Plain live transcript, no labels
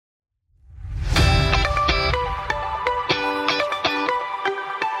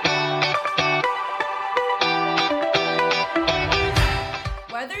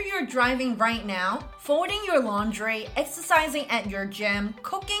driving right now, folding your laundry, exercising at your gym,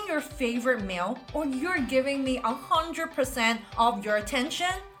 cooking your favorite meal, or you're giving me 100% of your attention,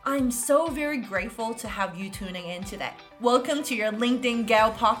 I'm so very grateful to have you tuning in today. Welcome to your LinkedIn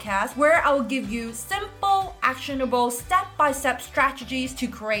Gal podcast, where I will give you simple, actionable, step-by-step strategies to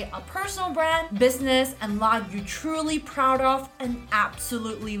create a personal brand, business, and life you're truly proud of and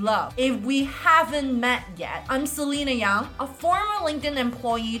absolutely love. If we haven't met yet, I'm Selena Yang, a former LinkedIn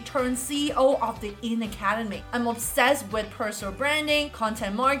employee turned CEO of the In Academy. I'm obsessed with personal branding,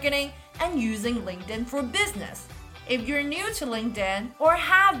 content marketing, and using LinkedIn for business. If you're new to LinkedIn or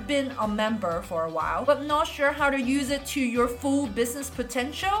have been a member for a while but not sure how to use it to your full business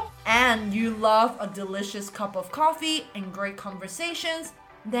potential, and you love a delicious cup of coffee and great conversations,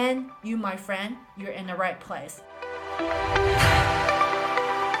 then you, my friend, you're in the right place.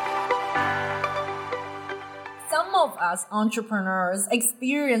 Some of us entrepreneurs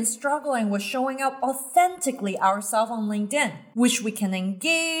experience struggling with showing up authentically ourselves on LinkedIn, which we can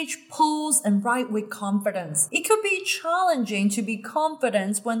engage, post, and write with confidence. It could be challenging to be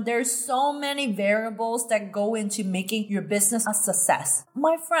confident when there's so many variables that go into making your business a success.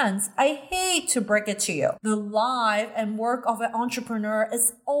 My friends, I hate to break it to you. The life and work of an entrepreneur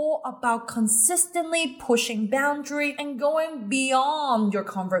is all about consistently pushing boundaries and going beyond your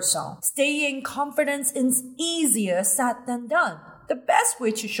comfort zone. Staying confident is easier said than done. The best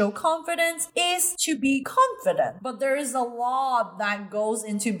way to show confidence is to be confident. But there is a lot that goes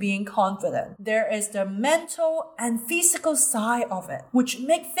into being confident. There is the mental and physical side of it, which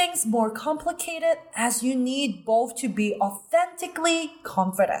make things more complicated as you need both to be authentically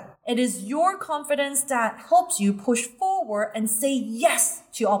confident. It is your confidence that helps you push forward and say yes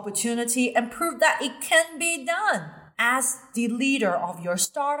to opportunity and prove that it can be done. As the leader of your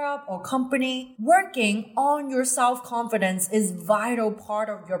startup or company, working on your self-confidence is a vital part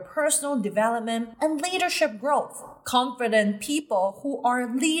of your personal development and leadership growth. Confident people who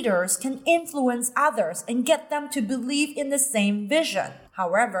are leaders can influence others and get them to believe in the same vision.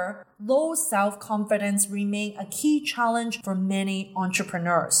 However, low self-confidence remains a key challenge for many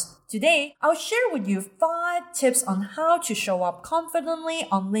entrepreneurs. Today, I'll share with you 5 tips on how to show up confidently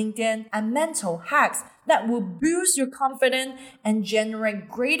on LinkedIn and mental hacks that will boost your confidence and generate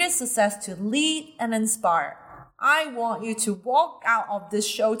greater success to lead and inspire. I want you to walk out of this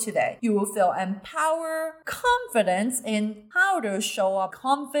show today. You will feel empowered, confident in how to show up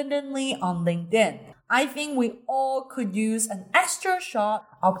confidently on LinkedIn. I think we all could use an extra shot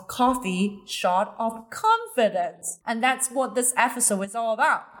of coffee, shot of confidence. And that's what this episode is all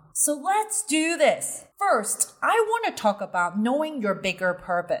about. So let's do this. First, I want to talk about knowing your bigger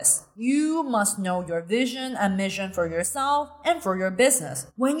purpose. You must know your vision and mission for yourself and for your business.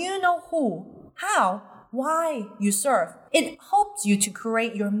 When you know who, how, why you serve, it helps you to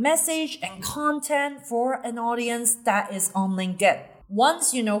create your message and content for an audience that is on LinkedIn.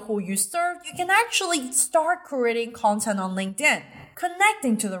 Once you know who you serve, you can actually start creating content on LinkedIn,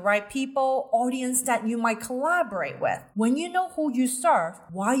 connecting to the right people, audience that you might collaborate with. When you know who you serve,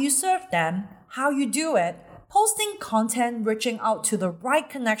 why you serve them, how you do it, posting content reaching out to the right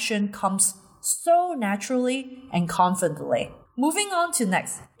connection comes so naturally and confidently. Moving on to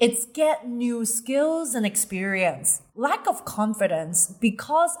next, it's get new skills and experience. Lack of confidence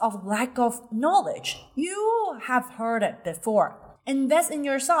because of lack of knowledge. You have heard it before. Invest in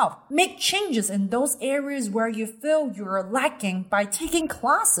yourself. Make changes in those areas where you feel you're lacking by taking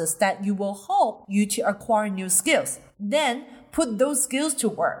classes that you will help you to acquire new skills. Then put those skills to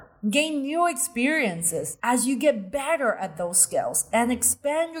work. Gain new experiences as you get better at those skills and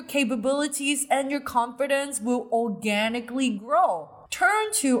expand your capabilities, and your confidence will organically grow.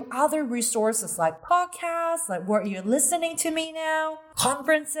 Turn to other resources like podcasts, like where you're listening to me now,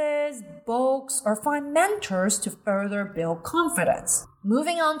 conferences, books, or find mentors to further build confidence.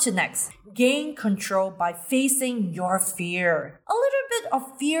 Moving on to next, gain control by facing your fear. A little bit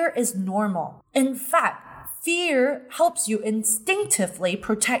of fear is normal. In fact, fear helps you instinctively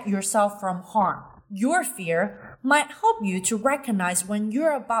protect yourself from harm. Your fear might help you to recognize when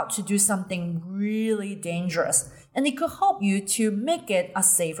you're about to do something really dangerous, and it could help you to make it a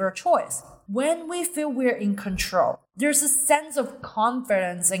safer choice. When we feel we're in control, there's a sense of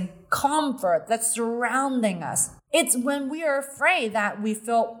confidence and comfort that's surrounding us. It's when we are afraid that we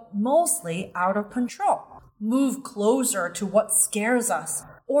feel mostly out of control. Move closer to what scares us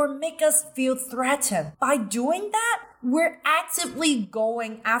or make us feel threatened. By doing that, we're actively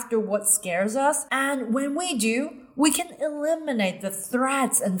going after what scares us, and when we do, We can eliminate the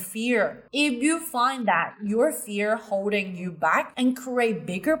threats and fear. If you find that your fear holding you back and create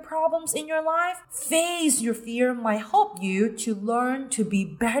bigger problems in your life, face your fear might help you to learn to be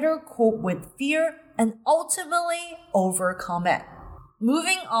better cope with fear and ultimately overcome it.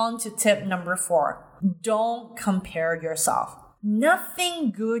 Moving on to tip number 4. Don't compare yourself.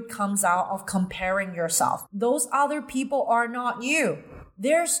 Nothing good comes out of comparing yourself. Those other people are not you.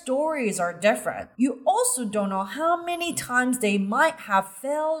 Their stories are different. You also don't know how many times they might have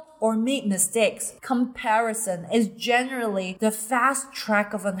failed or made mistakes. Comparison is generally the fast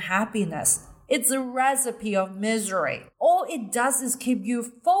track of unhappiness. It's a recipe of misery. All it does is keep you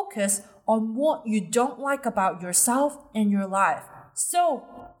focused on what you don't like about yourself and your life. So,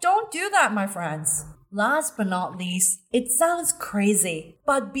 don't do that, my friends. Last but not least, it sounds crazy,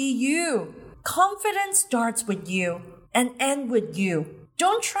 but be you. Confidence starts with you and ends with you.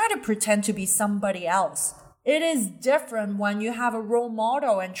 Don't try to pretend to be somebody else. It is different when you have a role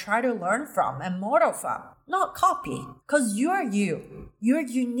model and try to learn from and model from, not copy, because you're you. You're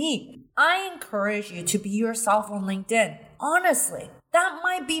unique. I encourage you to be yourself on LinkedIn. Honestly, that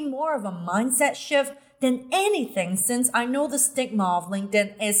might be more of a mindset shift than anything, since I know the stigma of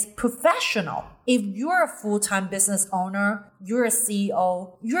LinkedIn is professional. If you're a full-time business owner, you're a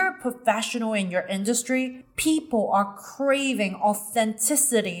CEO, you're a professional in your industry, people are craving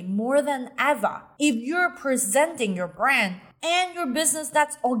authenticity more than ever. If you're presenting your brand and your business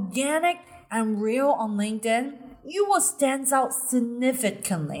that's organic and real on LinkedIn, you will stand out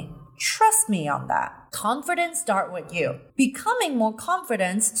significantly. Trust me on that. Confidence starts with you. Becoming more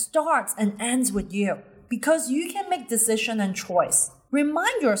confident starts and ends with you, because you can make decision and choice.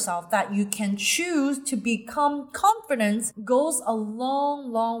 Remind yourself that you can choose to become confident goes a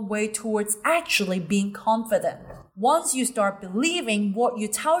long way towards actually being confident. Once you start believing what you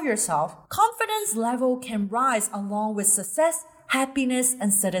tell yourself, confidence level can rise along with success, happiness,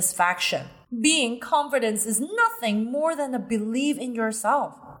 and satisfaction. Being confident is nothing more than a belief in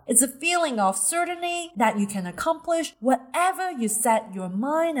yourself. It's a feeling of certainty that you can accomplish whatever you set your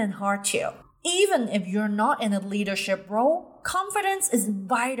mind and heart to. Even if you're not in a leadership role, confidence is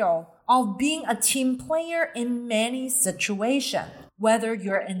vital of being a team player in many situations. Whether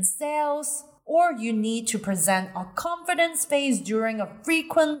you're in sales or you need to present a confidence face during a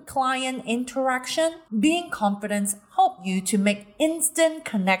frequent client interaction, being confident helps you to make instant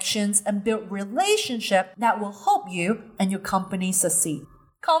connections and build relationships that will help you and your company succeed.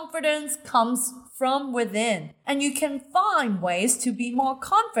 Confidence comes from within, and you can find ways to be more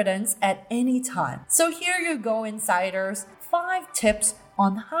confident at any time. So here you go, insiders. 5 tips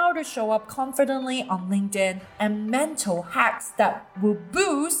on how to show up confidently on LinkedIn and mental hacks that will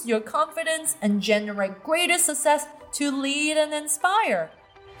boost your confidence and generate greater success to lead and inspire.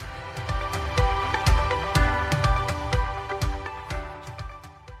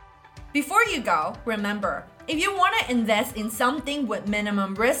 Before you go, remember, if you want to invest in something with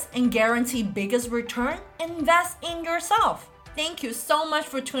minimum risk and guarantee biggest return, invest in yourself. Thank you so much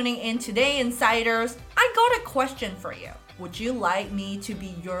for tuning in today, insiders. I got a question for you. Would you like me to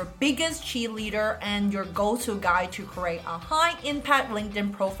be your biggest cheerleader and your go-to guy to create a high-impact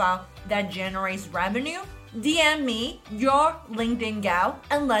LinkedIn profile that generates revenue? DM me, your LinkedIn gal,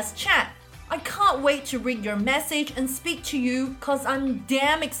 and let's chat. I can't wait to read your message and speak to you because I'm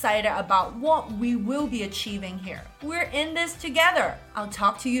damn excited about what we will be achieving here. We're in this together. I'll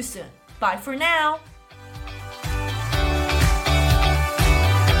talk to you soon. Bye for now.